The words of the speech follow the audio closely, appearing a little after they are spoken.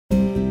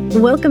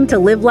Welcome to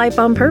Live Life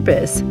on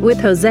Purpose with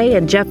Jose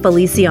and Jeff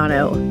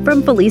Feliciano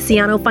from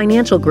Feliciano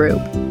Financial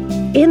Group.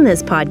 In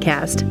this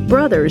podcast,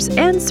 brothers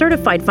and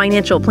certified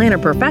financial planner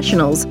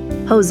professionals,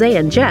 Jose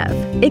and Jeff,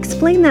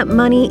 explain that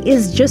money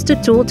is just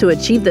a tool to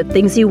achieve the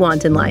things you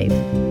want in life,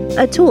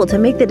 a tool to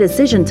make the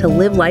decision to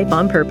live life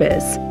on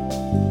purpose.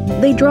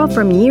 They draw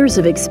from years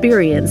of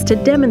experience to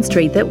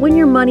demonstrate that when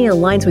your money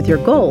aligns with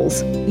your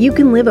goals, you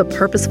can live a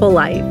purposeful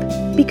life.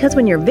 Because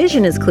when your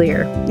vision is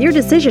clear, your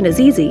decision is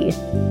easy.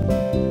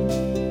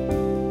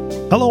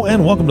 Hello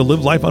and welcome to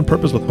Live Life on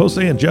Purpose with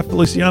Jose and Jeff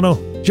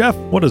Feliciano. Jeff,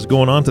 what is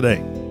going on today?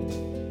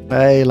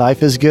 Hey,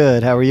 life is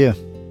good. How are you?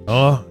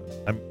 Oh,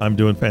 I'm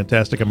doing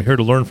fantastic. I'm here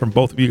to learn from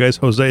both of you guys.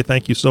 Jose,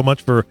 thank you so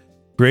much for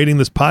creating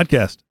this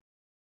podcast.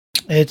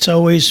 It's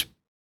always,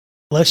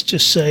 let's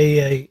just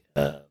say,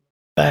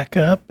 back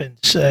up and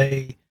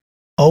say,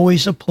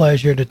 always a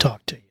pleasure to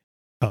talk to you.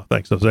 Oh,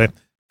 thanks, Jose.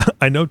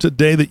 I know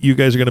today that you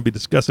guys are going to be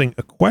discussing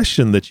a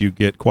question that you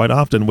get quite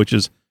often, which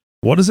is,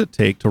 what does it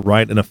take to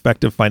write an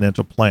effective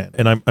financial plan?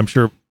 And I'm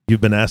sure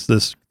you've been asked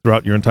this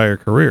throughout your entire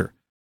career.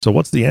 So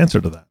what's the answer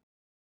to that?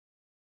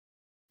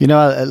 You know,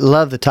 I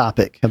love the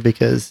topic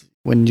because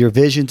when your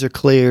visions are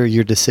clear,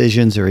 your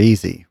decisions are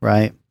easy,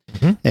 right?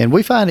 Mm-hmm. And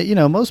we find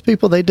it, most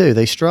people,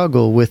 they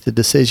struggle with the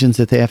decisions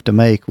that they have to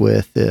make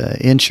with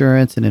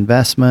insurance and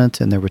investments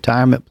and their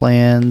retirement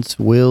plans,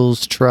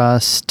 wills,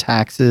 trusts,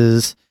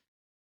 taxes,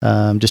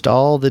 just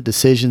all the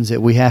decisions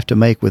that we have to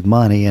make with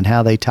money and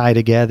how they tie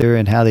together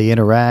and how they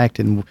interact.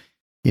 And,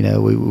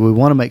 we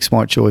want to make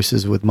smart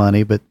choices with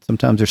money, but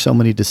sometimes there's so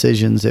many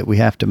decisions that we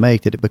have to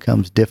make that it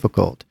becomes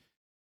difficult.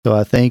 So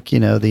I think,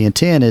 the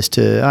intent is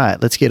to, all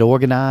right, let's get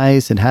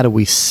organized and how do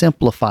we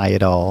simplify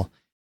it all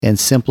and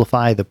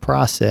simplify the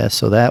process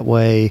so that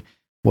way,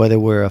 whether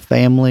we're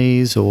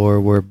families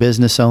or we're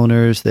business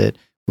owners, that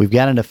we've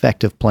got an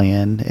effective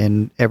plan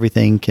and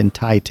everything can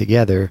tie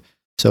together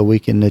so we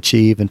can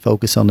achieve and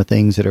focus on the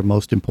things that are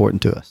most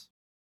important to us.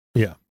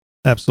 Yeah,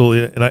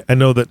 absolutely. And I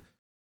know that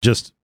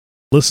just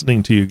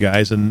listening to you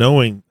guys and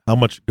knowing how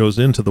much goes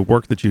into the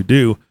work that you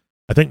do,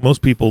 I think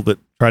most people that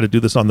try to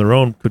do this on their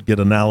own could get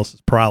analysis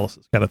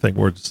paralysis kind of thing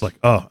where it's just like,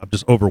 oh, I'm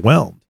just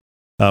overwhelmed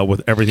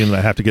with everything that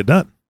I have to get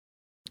done.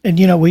 And,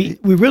 we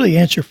really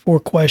answer 4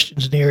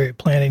 questions in the area of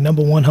planning.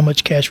 Number 1, how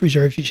much cash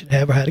reserves you should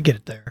have or how to get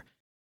it there.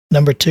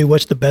 Number 2,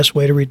 what's the best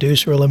way to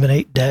reduce or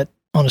eliminate debt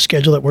on a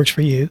schedule that works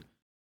for you.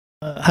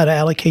 How to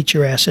allocate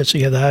your assets so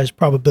you have the highest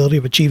probability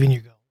of achieving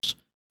your goals.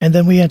 And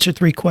then we answer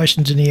 3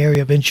 questions in the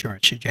area of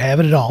insurance. Should you have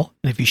it at all?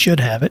 And if you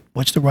should have it,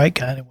 what's the right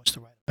kind and what's the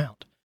right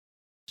amount?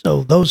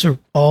 So those are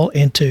all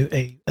into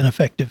an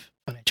effective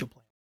financial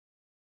plan.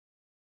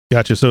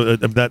 Gotcha. So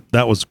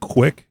that was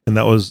quick and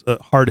that was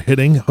hard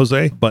hitting,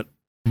 Jose, but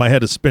my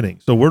head is spinning.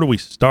 So where do we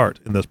start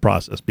in this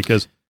process?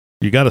 Because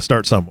you got to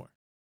start somewhere.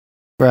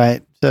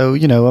 Right. So,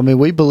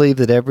 we believe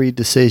that every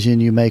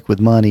decision you make with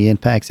money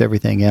impacts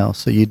everything else.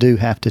 So you do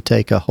have to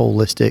take a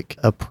holistic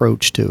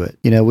approach to it.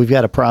 We've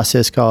got a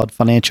process called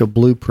financial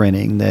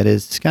blueprinting that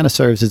is kind of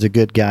serves as a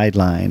good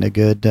guideline, a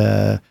good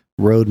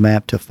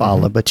roadmap to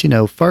follow. Mm-hmm.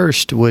 But,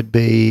 first would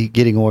be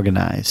getting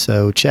organized.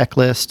 So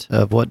checklist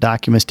of what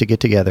documents to get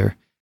together,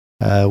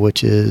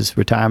 which is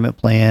retirement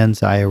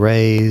plans,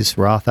 IRAs,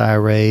 Roth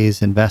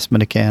IRAs,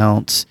 investment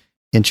accounts,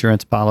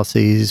 insurance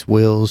policies,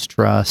 wills,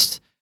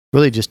 trusts.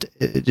 Really just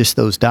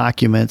those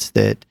documents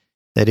that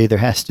either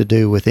has to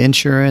do with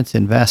insurance,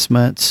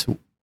 investments,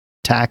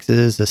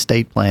 taxes,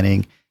 estate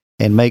planning,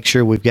 and make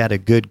sure we've got a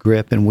good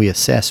grip and we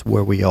assess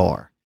where we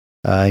are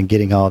and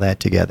getting all that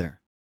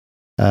together.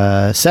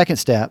 Second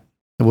step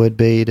would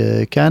be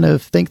to kind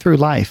of think through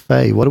life.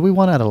 Hey, what do we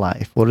want out of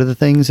life? What are the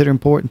things that are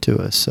important to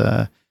us?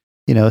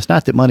 It's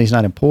not that money's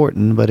not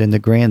important, but in the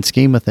grand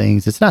scheme of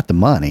things, it's not the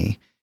money.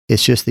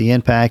 It's just the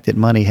impact that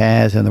money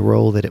has and the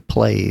role that it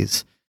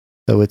plays.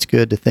 So it's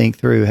good to think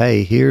through,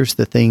 hey, here's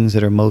the things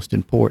that are most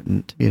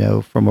important,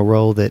 from a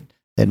role that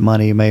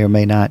money may or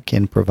may not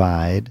can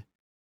provide.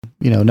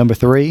 Number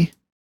 3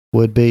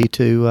 would be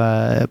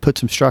to put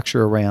some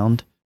structure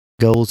around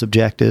goals,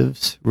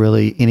 objectives,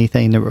 really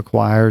anything that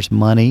requires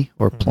money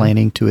or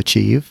planning to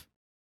achieve.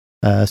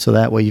 So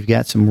that way you've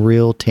got some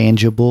real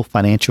tangible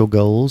financial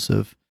goals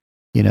of,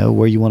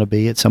 where you want to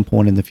be at some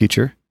point in the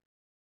future.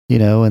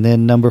 And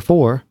then number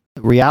 4,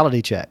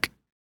 reality check.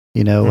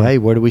 Hey,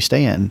 where do we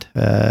stand?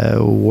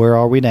 Where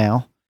are we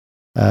now?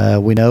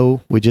 We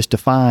know we just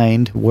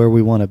defined where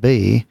we want to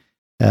be,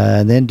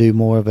 and then do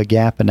more of a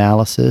gap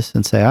analysis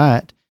and say, all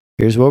right,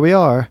 here's where we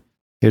are.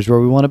 Here's where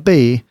we want to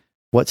be.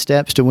 What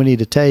steps do we need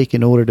to take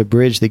in order to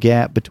bridge the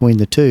gap between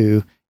the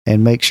two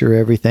and make sure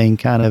everything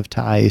kind of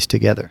ties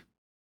together?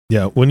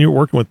 Yeah. When you're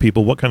working with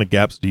people, what kind of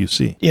gaps do you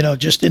see?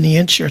 Just in the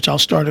insurance, I'll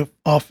start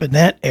off in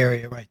that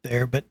area right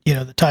there. But,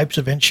 the types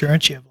of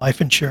insurance, you have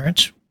life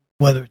insurance,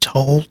 whether it's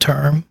whole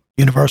term,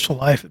 universal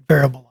life, and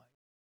variable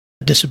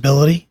life,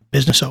 disability,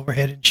 business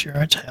overhead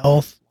insurance,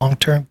 health,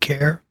 long-term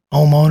care,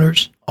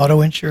 homeowners,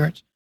 auto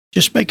insurance,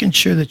 just making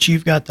sure that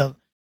you've got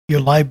your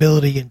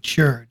liability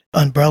insured,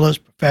 umbrellas,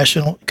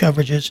 professional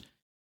coverages,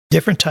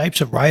 different types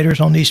of riders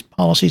on these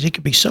policies. It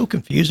can be so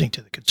confusing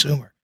to the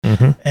consumer.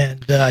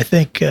 And I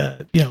think,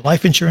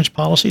 life insurance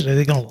policies, are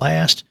they going to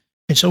last?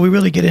 And so we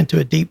really get into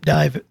a deep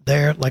dive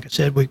there. Like I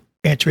said, we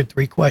answered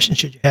 3 questions.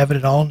 Should you have it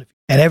at all? And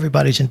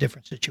everybody's in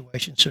different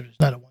situations, so there's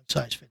not a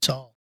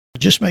one-size-fits-all.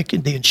 Just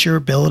making the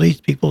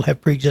insurability. People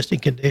have pre-existing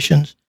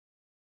conditions.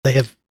 They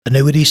have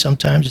annuities.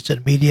 Sometimes it's an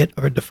immediate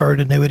or a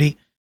deferred annuity.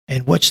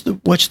 And what's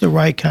the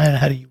right kind of,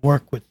 how do you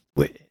work with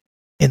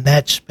in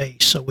that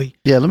space? So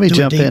let me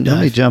jump in.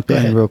 Let me jump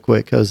in real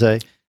quick, Jose.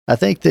 I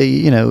think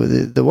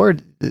the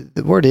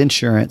word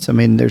insurance. I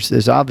mean,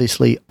 there's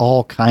obviously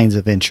all kinds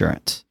of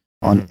insurance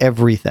on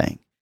everything.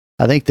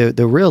 I think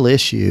the real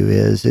issue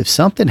is, if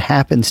something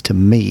happens to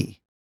me,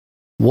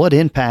 what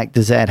impact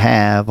does that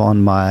have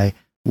on my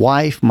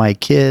wife, my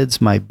kids,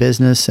 my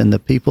business, and the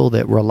people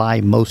that rely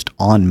most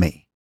on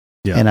me?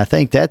 Yeah. And I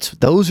think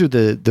those are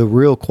the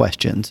real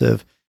questions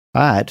of,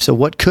 all right, so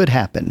what could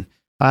happen?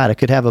 All right, I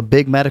could have a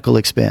big medical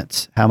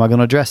expense. How am I going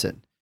to address it?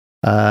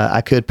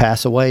 I could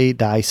pass away,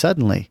 die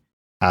suddenly.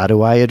 How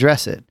do I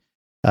address it?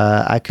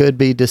 I could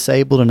be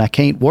disabled and I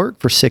can't work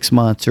for 6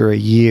 months or a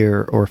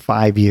year or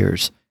 5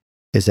 years.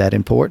 Is that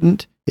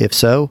important? If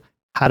so,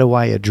 how do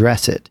I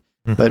address it?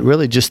 But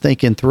really just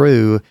thinking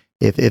through,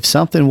 if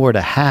something were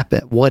to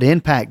happen, what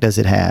impact does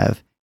it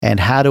have? And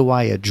how do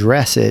I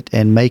address it?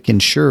 And making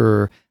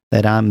sure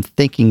that I'm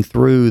thinking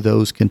through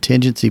those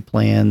contingency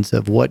plans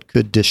of what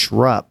could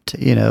disrupt,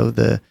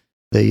 the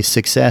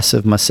success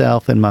of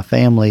myself and my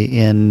family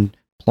in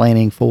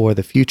planning for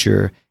the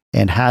future,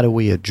 and how do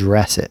we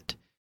address it?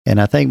 And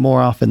I think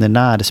more often than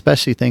not,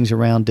 especially things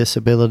around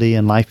disability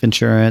and life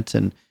insurance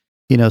and,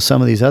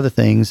 some of these other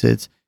things,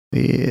 it's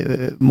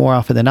more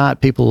often than not,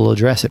 people will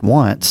address it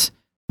once.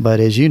 But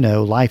as you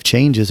know, life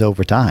changes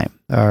over time.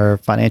 Our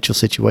financial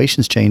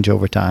situations change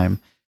over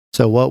time.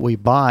 So what we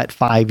bought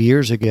 5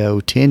 years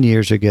ago, 10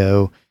 years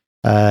ago,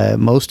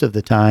 most of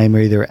the time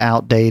are either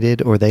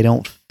outdated or they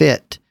don't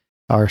fit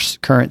our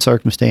current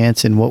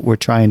circumstance and what we're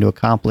trying to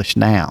accomplish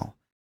now.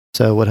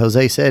 So what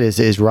Jose said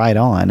is right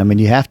on. I mean,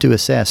 you have to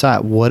assess, all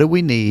right, what do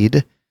we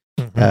need?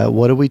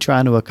 What are we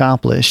trying to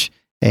accomplish?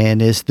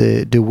 And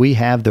do we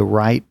have the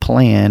right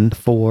plan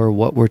for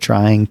what we're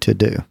trying to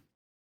do?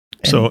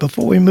 So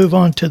before we move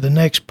on to the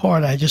next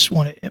part, I just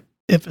want to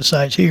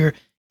emphasize here,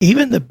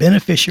 even the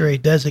beneficiary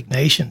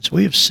designations,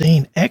 we have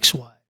seen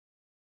XY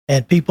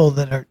and people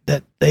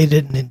that they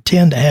didn't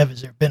intend to have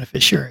as their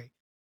beneficiary.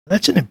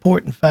 That's an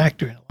important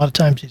factor. And a lot of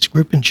times it's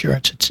group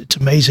insurance. It's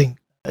amazing.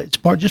 It's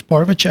part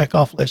of a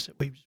checkoff list that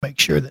we just make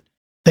sure that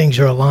things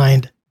are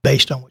aligned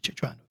based on what you're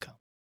trying to accomplish.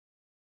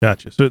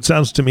 Gotcha. So it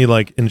sounds to me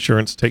like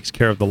insurance takes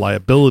care of the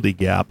liability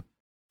gap,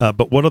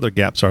 but what other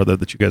gaps are there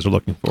that you guys are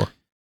looking for?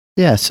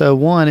 Yeah. So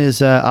one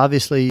is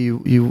obviously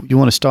you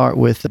want to start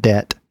with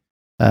debt.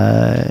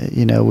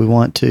 We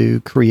want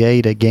to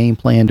create a game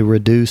plan to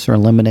reduce or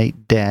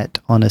eliminate debt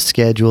on a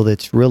schedule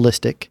that's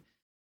realistic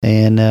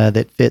and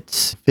that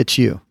fits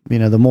you.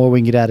 The more we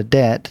can get out of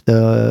debt,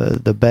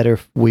 the better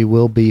we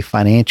will be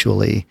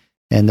financially,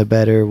 and the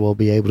better we'll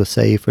be able to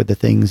save for the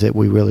things that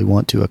we really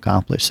want to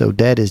accomplish. So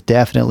debt is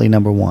definitely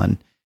number one,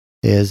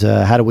 is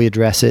how do we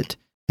address it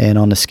and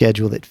on a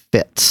schedule that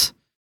fits.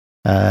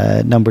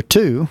 Number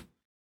two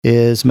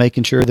is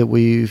making sure that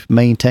we've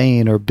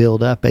maintained or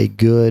build up a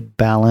good,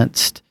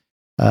 balanced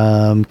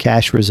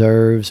cash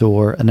reserves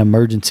or an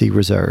emergency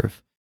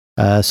reserve.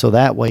 So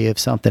that way, if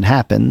something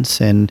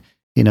happens and,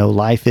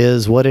 life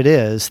is what it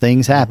is,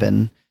 things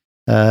happen,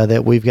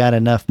 that we've got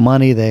enough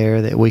money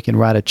there that we can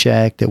write a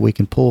check that we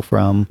can pull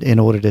from in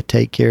order to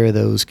take care of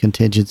those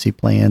contingency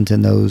plans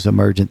and those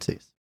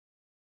emergencies.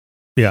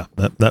 Yeah,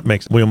 that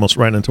makes, we almost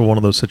ran into one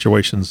of those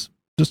situations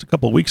just a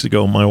couple of weeks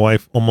ago. My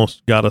wife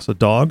almost got us a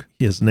dog.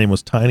 His name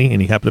was Tiny,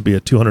 and he happened to be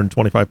a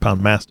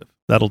 225-pound Mastiff.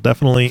 That'll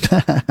definitely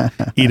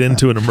eat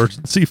into an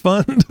emergency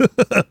fund,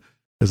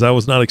 as I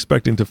was not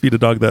expecting to feed a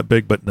dog that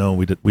big, but no,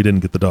 we didn't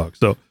get the dog.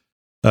 So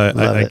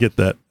I get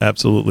that.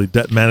 Absolutely.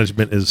 Debt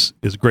management is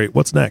great.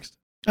 What's next?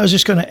 I was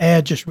just going to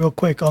add just real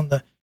quick on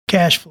the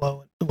cash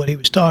flow, what he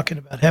was talking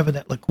about, having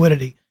that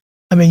liquidity.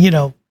 I mean,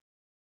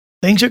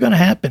 things are going to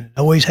happen. It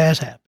always has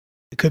happened.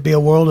 It could be a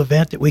world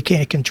event that we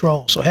can't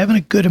control. So having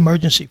a good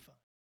emergency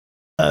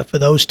fund for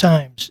those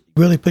times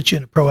really puts you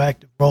in a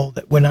proactive role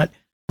that we're not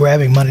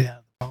grabbing money out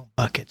of the wrong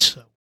buckets.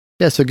 So.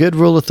 Yeah, so good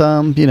rule of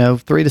thumb,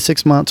 3 to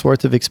 6 months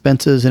worth of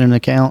expenses in an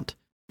account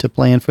to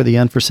plan for the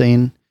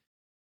unforeseen.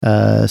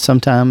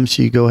 Sometimes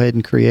you go ahead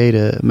and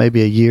create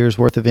maybe a year's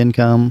worth of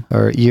income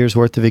or a year's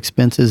worth of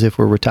expenses if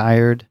we're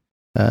retired.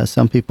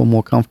 Some people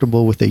more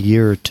comfortable with a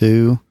year or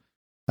two.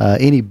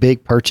 Any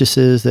big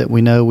purchases that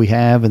we know we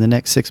have in the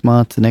next 6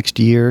 months, the next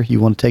year, you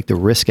want to take the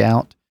risk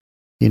out,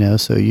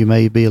 so you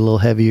may be a little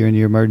heavier in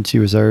your emergency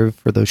reserve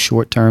for those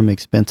short-term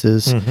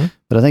expenses.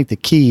 But I think the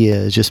key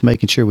is just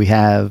making sure we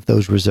have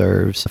those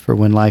reserves for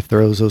when life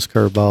throws those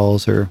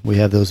curveballs or we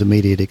have those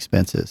immediate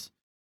expenses.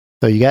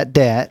 So you got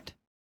debt,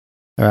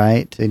 all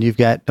right, and you've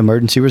got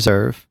emergency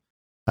reserve.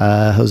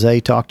 Jose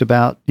talked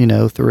about,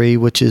 3,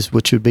 which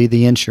would be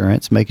the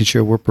insurance, making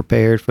sure we're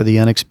prepared for the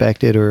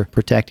unexpected or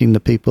protecting the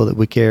people that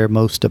we care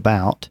most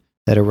about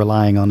that are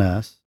relying on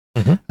us.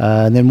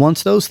 And then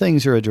once those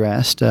things are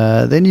addressed,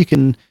 then you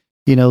can,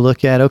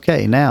 look at,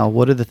 okay, now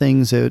what are the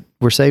things that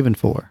we're saving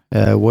for?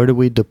 Where do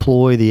we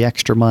deploy the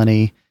extra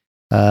money?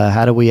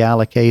 How do we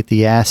allocate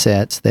the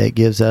assets that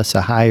gives us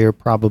a higher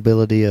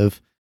probability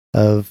of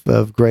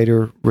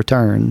greater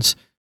returns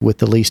with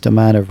the least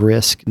amount of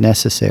risk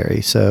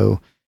necessary?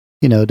 So,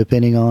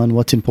 depending on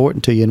what's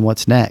important to you and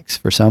what's next.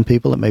 For some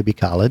people, it may be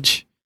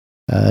college.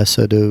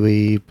 So do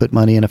we put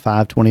money in a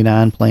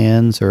 529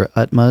 plans or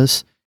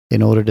UTMAs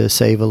in order to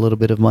save a little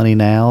bit of money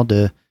now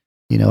to,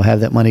 have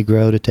that money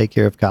grow to take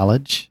care of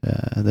college?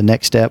 The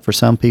next step for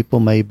some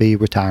people may be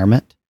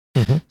retirement.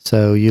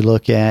 So you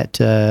look at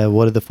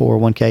what are the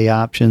 401k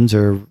options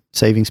or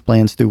savings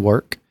plans through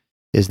work.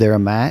 Is there a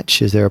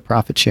match? Is there a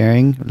profit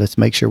sharing? Let's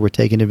make sure we're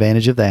taking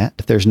advantage of that.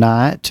 If there's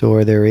not,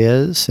 or there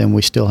is, and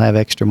we still have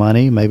extra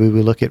money, maybe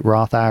we look at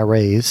Roth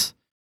IRAs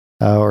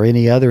or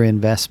any other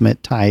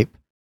investment type,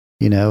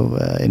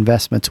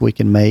 investments we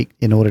can make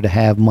in order to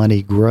have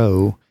money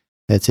grow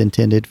that's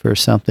intended for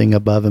something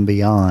above and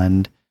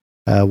beyond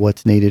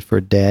what's needed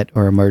for debt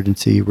or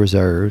emergency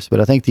reserves.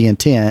 But I think the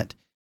intent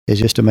is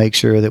just to make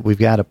sure that we've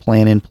got a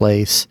plan in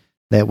place,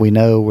 that we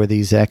know where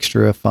these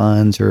extra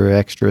funds or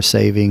extra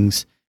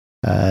savings,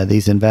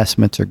 these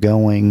investments are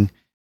going,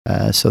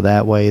 so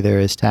that way they're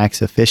as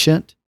tax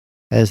efficient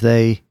as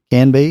they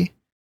can be,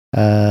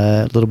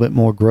 a little bit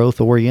more growth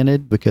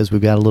oriented because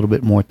we've got a little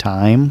bit more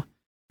time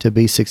to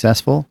be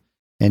successful,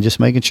 and just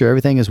making sure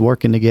everything is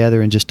working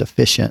together and just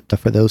efficient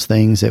for those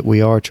things that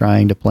we are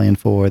trying to plan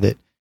for that,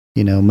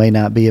 may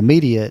not be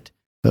immediate,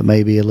 but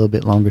maybe a little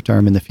bit longer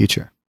term in the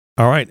future.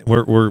 All right.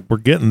 We're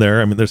getting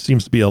there. I mean, there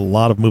seems to be a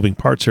lot of moving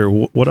parts here.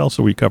 What else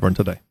are we covering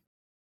today?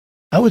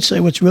 I would say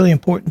what's really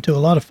important to a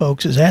lot of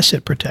folks is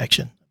asset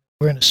protection.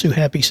 We're in a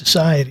sue-happy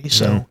society,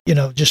 so,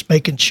 just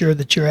making sure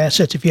that your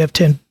assets, if you have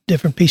 10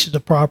 different pieces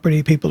of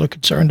property, people are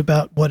concerned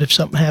about what if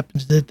something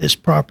happens to this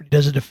property,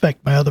 does it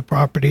affect my other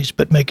properties,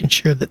 but making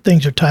sure that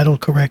things are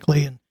titled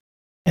correctly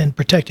and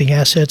protecting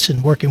assets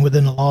and working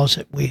within the laws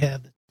that we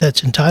have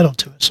that's entitled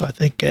to it. So I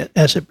think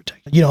asset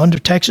protection, under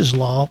Texas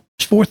law,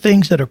 there's 4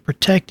 things that are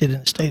protected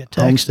in the state of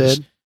Texas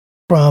Homestead.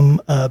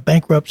 From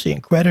bankruptcy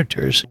and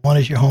creditors. 1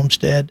 is your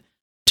homestead,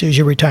 2 is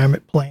your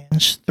retirement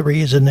plans,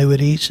 3 is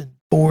annuities, and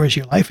 4 is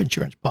your life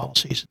insurance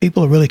policies.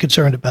 People are really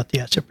concerned about the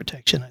asset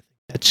protection. I think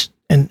that's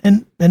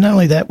and not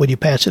only that, when you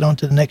pass it on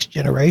to the next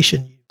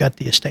generation, you've got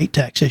the estate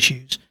tax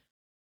issues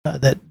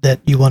that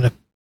you want to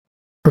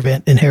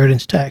prevent,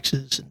 inheritance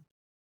taxes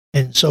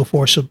and so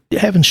forth. So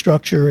having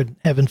structure and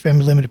having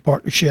family limited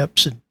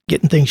partnerships and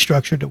getting things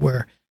structured to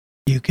where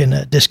you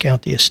can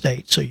discount the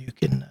estate, so you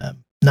can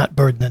not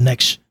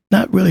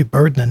really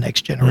burden the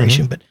next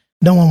generation, but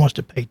no one wants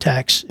to pay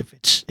tax if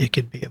it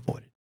could be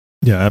avoided.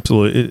 Yeah,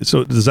 absolutely.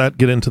 So does that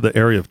get into the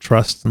area of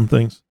trusts and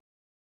things?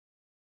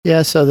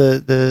 Yeah, so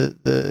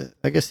the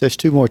I guess there's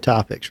 2 more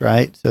topics,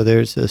 right? So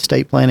there's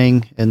estate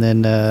planning, and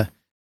then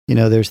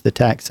there's the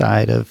tax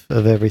side of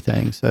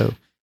everything. So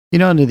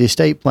under the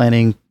estate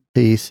planning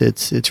piece,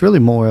 it's really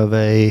more of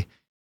a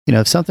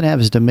if something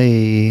happens to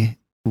me,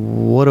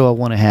 what do I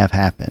want to have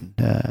happen,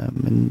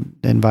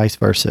 and vice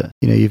versa.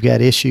 You've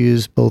got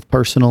issues both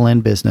personal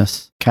and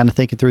business, kind of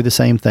thinking through the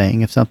same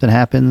thing. If something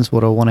happens, what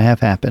do I want to have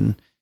happen?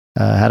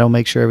 How do I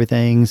make sure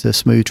everything's a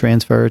smooth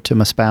transfer to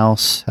my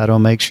spouse? How do I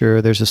make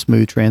sure there's a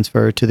smooth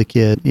transfer to the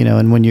kid?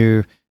 And when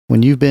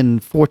you've been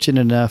fortunate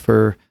enough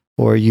or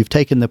you've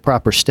taken the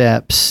proper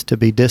steps to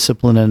be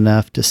disciplined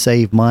enough to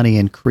save money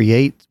and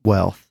create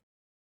wealth,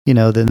 then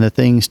the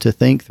things to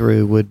think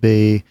through would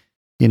be,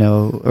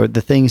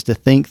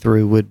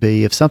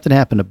 if something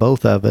happened to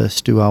both of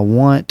us, do I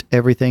want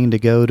everything to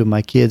go to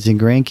my kids and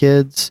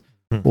grandkids,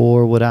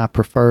 or would I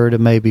prefer to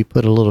maybe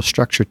put a little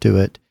structure to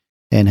it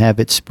and have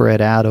it spread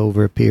out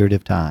over a period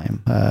of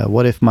time?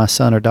 What if my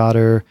son or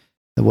daughter,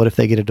 what if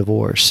they get a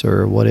divorce,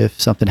 or what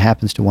if something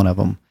happens to one of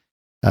them?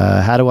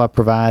 How do I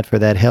provide for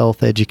that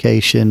health,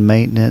 education,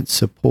 maintenance,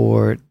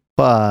 support,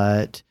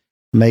 but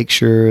make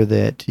sure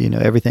that,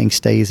 everything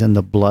stays in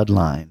the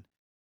bloodline?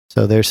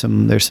 So there's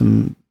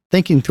some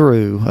thinking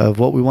through of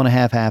what we want to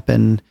have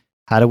happen.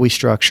 How do we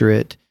structure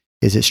it?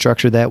 Is it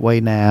structured that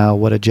way now?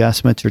 What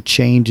adjustments or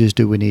changes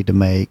do we need to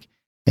make?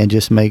 And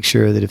just make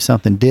sure that if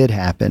something did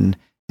happen,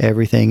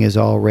 everything is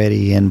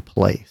already in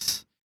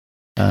place.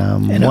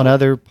 One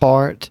other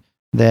part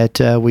that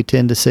we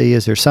tend to see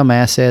is there's some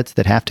assets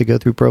that have to go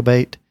through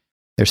probate.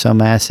 There's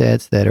some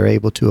assets that are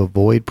able to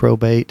avoid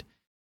probate.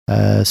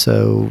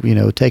 So,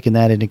 taking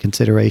that into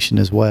consideration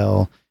as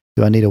well.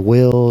 Do I need a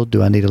will?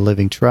 Do I need a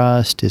living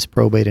trust? Is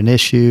probate an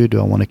issue? Do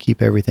I want to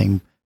keep everything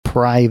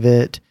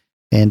private?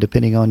 And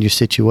depending on your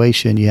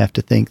situation, you have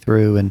to think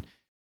through. And,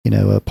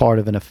 a part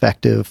of an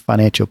effective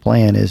financial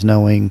plan is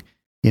knowing,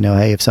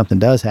 hey, if something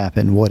does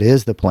happen, what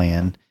is the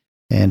plan,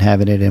 and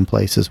having it in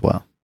place as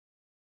well.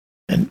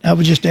 And I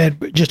would just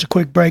add just a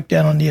quick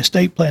breakdown on the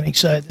estate planning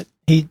side that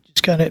he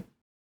just kind of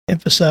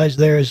emphasized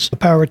there is a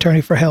power of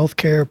attorney for health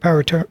care,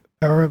 power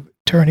of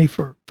attorney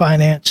for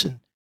finance and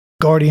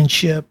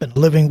guardianship and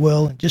living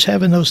will, and just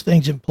having those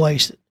things in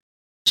place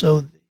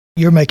so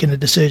you're making the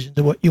decisions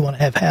of what you want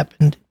to have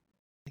happen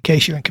in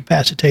case you're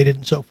incapacitated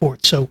and so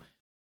forth. So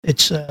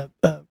it's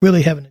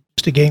really having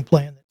just a game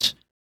plan that's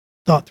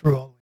thought through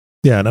all the way.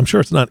 Yeah, and I'm sure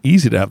it's not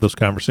easy to have those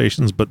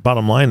conversations, but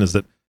bottom line is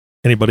that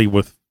anybody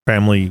with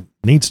family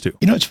needs to.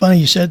 You know, it's funny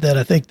you said that.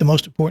 I think the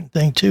most important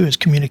thing, too, is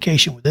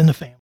communication within the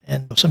family.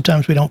 And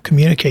sometimes we don't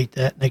communicate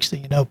that. Next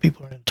thing you know,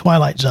 people are in a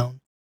twilight zone.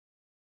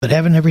 But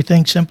having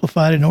everything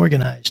simplified and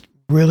organized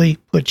really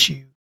puts you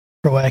in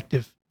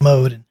proactive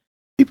mode. And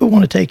people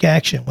want to take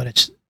action when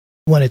it's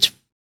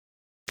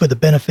for the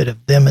benefit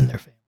of them and their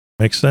family.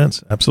 Makes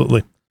sense.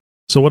 Absolutely.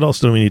 So what else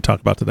do we need to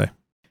talk about today?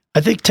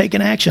 I think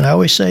taking action. I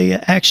always say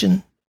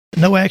action.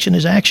 No action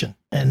is action.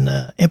 And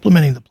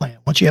implementing the plan.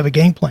 Once you have a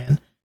game plan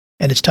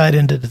and it's tied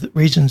into the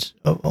reasons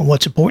of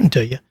what's important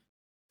to you,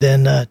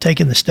 then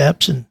taking the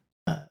steps and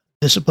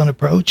disciplined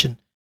approach. And,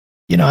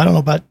 you know, I don't know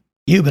about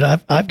you,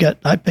 but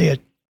I pay a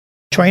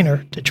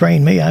trainer to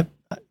train me.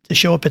 To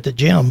show up at the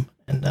gym,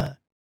 and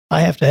I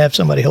have to have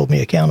somebody hold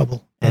me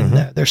accountable.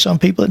 And there's some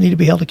people that need to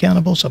be held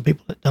accountable, some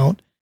people that don't.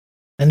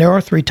 And there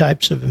are three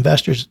types of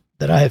investors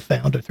that I have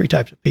found, or three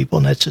types of people,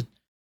 and that's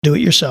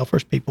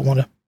do-it-yourselfers. People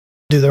want to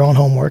do their own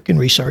homework and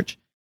research.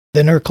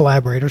 Then there are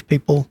collaborators.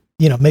 People,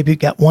 you know, maybe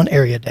got one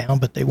area down,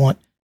 but they want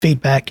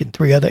feedback in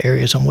three other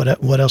areas on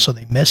what else are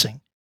they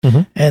missing.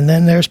 And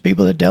then there's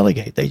people that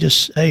delegate. They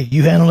just, hey,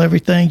 you handle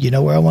everything. You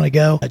know where I want to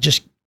go.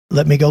 Just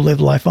let me go live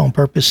life on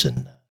purpose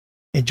and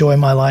enjoy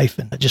my life,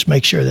 and just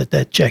make sure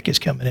that check is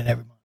coming in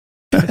every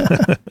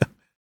month.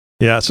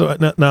 Yeah. So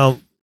now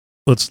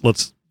let's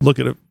look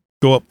at it.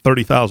 Go up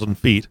 30,000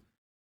 feet,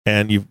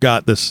 and you've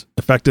got this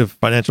effective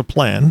financial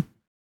plan.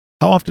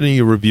 How often are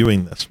you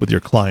reviewing this with your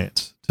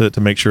clients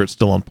to make sure it's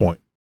still on point?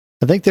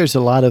 I think there's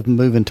a lot of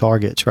moving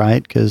targets,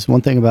 right? Because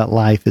one thing about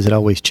life is it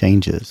always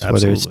changes, Absolutely.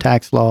 Whether it's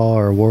tax law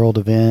or world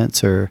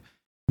events or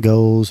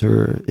goals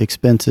or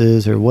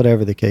expenses or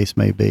whatever the case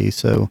may be.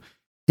 So,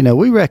 you know,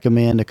 we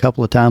recommend a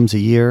couple of times a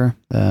year,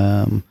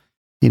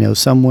 you know,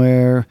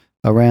 somewhere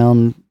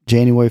around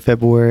January,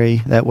 February.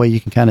 That way you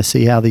can kind of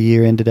see how the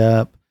year ended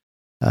up.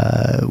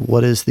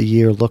 What does the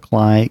year look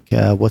like?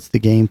 What's the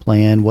game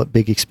plan? What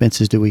big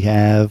expenses do we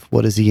have?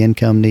 What does the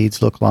income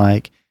needs look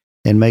like?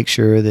 And make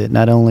sure that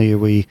not only are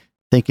we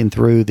thinking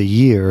through the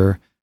year,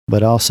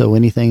 but also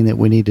anything that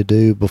we need to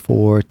do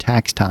before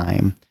tax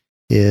time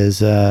is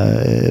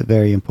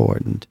very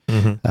important.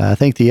 I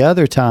think the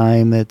other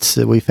time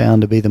that we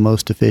found to be the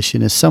most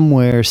efficient is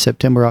somewhere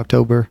September,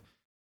 October.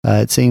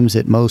 It seems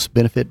that most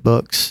benefit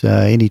books,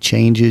 any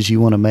changes you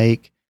want to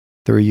make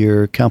through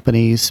your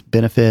company's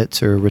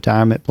benefits or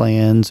retirement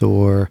plans,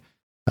 or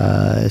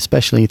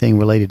especially anything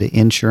related to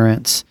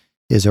insurance,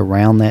 is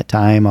around that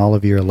time, all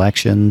of your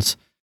elections.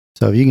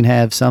 So if you can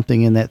have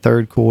something in that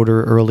third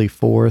quarter, early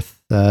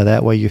fourth,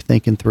 that way you're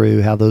thinking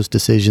through how those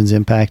decisions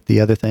impact the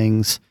other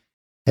things,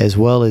 as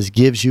well as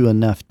gives you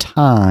enough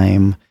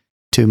time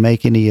to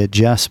make any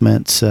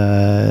adjustments,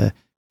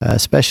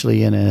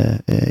 especially in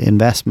an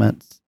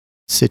investment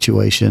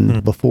situation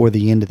before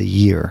the end of the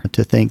year,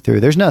 to think through.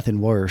 There's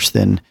nothing worse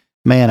than,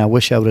 man, I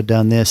wish I would have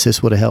done this.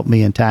 This would have helped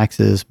me in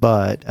taxes,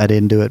 but I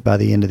didn't do it by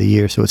the end of the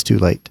year, so it's too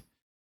late.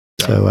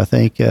 So I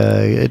think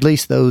at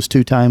least those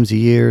 2 times a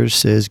year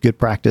is good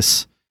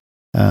practice.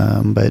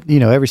 But, you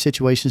know, every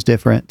situation is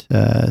different.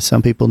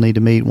 Some people need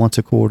to meet once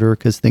a quarter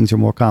because things are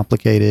more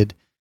complicated.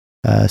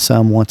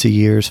 Some once a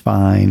year is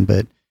fine,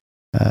 but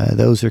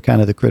those are kind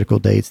of the critical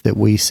dates that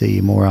we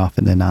see more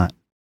often than not.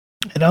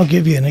 And I'll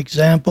give you an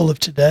example of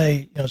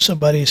today. You know,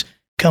 somebody's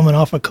coming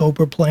off a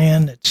COBRA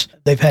plan.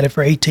 They've had it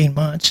for 18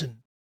 months, and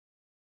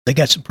they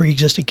got some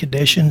pre-existing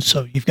conditions.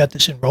 So you've got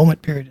this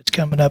enrollment period that's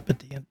coming up at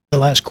the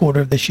last quarter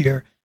of this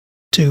year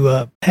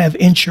to have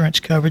insurance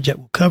coverage that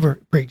will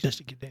cover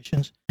pre-existing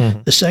conditions.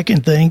 The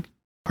second thing,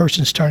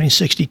 person's turning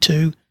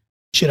 62.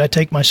 Should I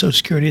take my Social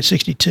Security at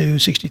 62,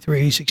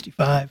 63,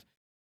 65?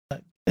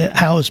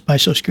 How is my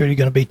Social Security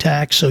going to be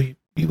taxed? So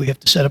we have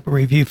to set up a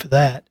review for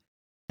that.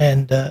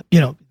 And, you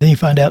know, then you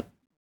find out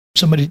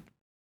somebody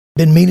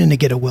been meaning to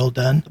get a will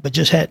done, but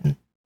just hadn't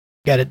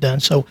got it done.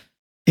 So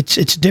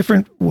it's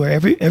different where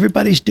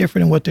everybody's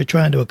different in what they're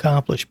trying to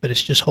accomplish, but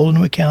it's just holding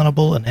them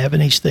accountable and having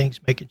these things,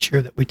 making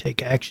sure that we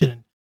take action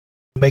and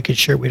making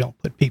sure we don't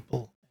put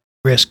people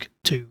at risk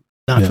to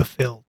not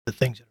fulfill the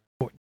things that are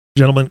important.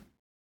 Gentlemen,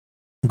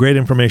 great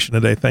information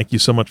today. Thank you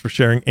so much for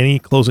sharing. Any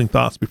closing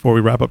thoughts before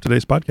we wrap up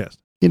today's podcast?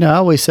 You know, I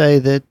always say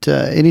that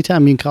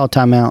anytime you can call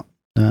timeout,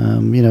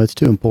 you know, it's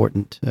too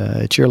important.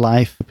 It's your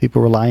life.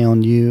 People rely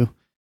on you.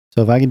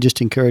 So if I can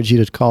just encourage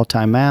you to call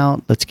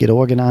timeout, let's get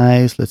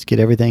organized, let's get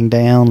everything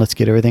down, let's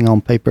get everything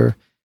on paper,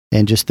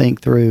 and just think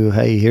through,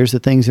 hey, here's the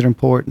things that are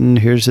important,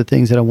 here's the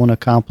things that I want to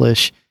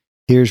accomplish,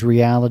 here's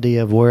reality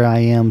of where I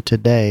am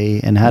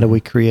today, and how do we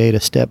create a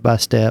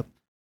step-by-step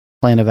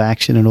plan of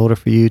action in order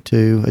for you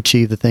to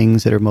achieve the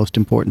things that are most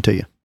important to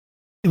you.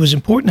 It was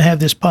important to have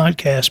this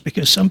podcast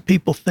because some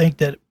people think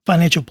that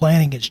financial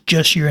planning is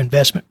just your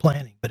investment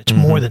planning, but it's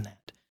more than that.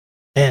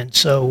 And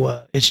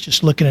so it's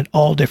just looking at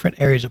all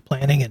different areas of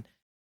planning. And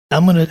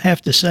I'm going to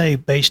have to say,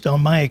 based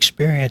on my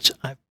experience,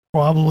 I've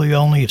probably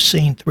only have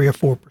seen 3 or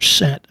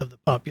 4% of the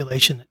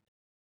population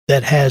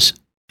that has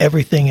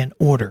everything in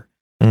order.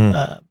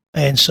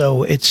 And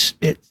so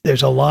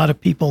there's a lot of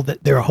people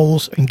that there are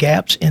holes and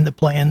gaps in the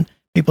plan.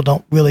 People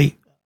don't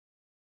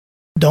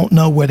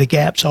know where the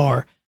gaps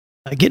are.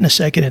 Getting a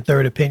second and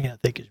third opinion, I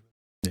think, is.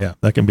 Yeah,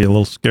 that can be a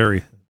little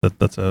scary.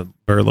 That's a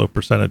very low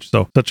percentage.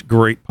 So such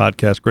great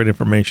podcast, great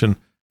information.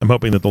 I'm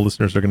hoping that the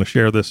listeners are going to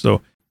share this.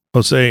 So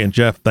Jose and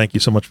Jeff, thank you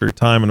so much for your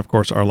time. And of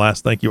course, our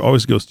last thank you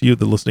always goes to you,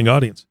 the listening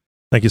audience.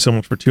 Thank you so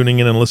much for tuning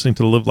in and listening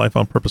to the Live Life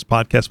on Purpose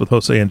podcast with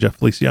Jose and Jeff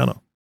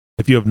Feliciano.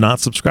 If you have not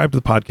subscribed to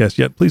the podcast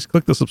yet, please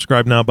click the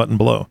subscribe now button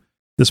below.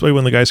 This way,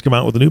 when the guys come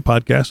out with a new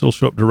podcast, it'll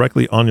show up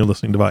directly on your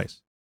listening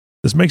device.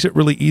 This makes it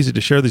really easy to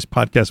share these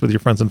podcasts with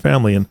your friends and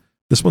family. And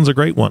this one's a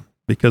great one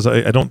because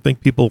I don't think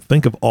people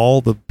think of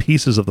all the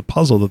pieces of the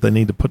puzzle that they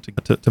need to put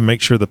to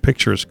make sure the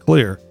picture is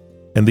clear.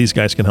 And these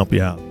guys can help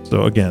you out.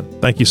 So again,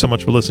 thank you so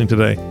much for listening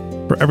today.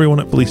 For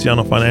everyone at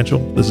Feliciano Financial,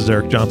 this is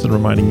Eric Johnson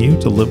reminding you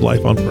to live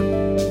life on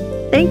purpose.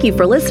 Thank you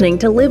for listening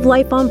to Live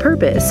Life on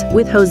Purpose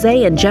with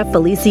Jose and Jeff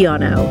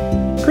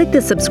Feliciano. Click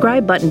the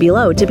subscribe button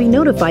below to be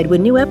notified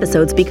when new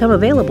episodes become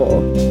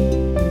available.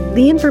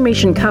 The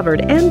information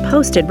covered and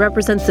posted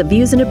represents the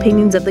views and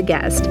opinions of the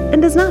guest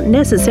and does not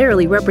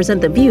necessarily represent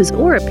the views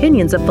or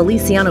opinions of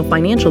Feliciano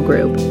Financial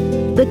Group.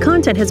 The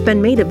content has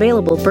been made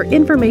available for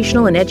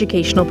informational and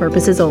educational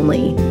purposes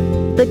only.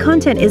 The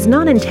content is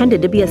not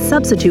intended to be a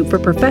substitute for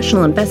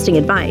professional investing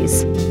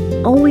advice.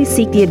 Always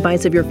seek the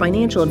advice of your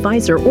financial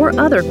advisor or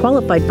other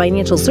qualified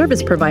financial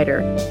service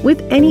provider with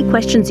any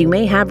questions you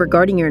may have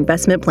regarding your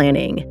investment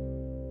planning.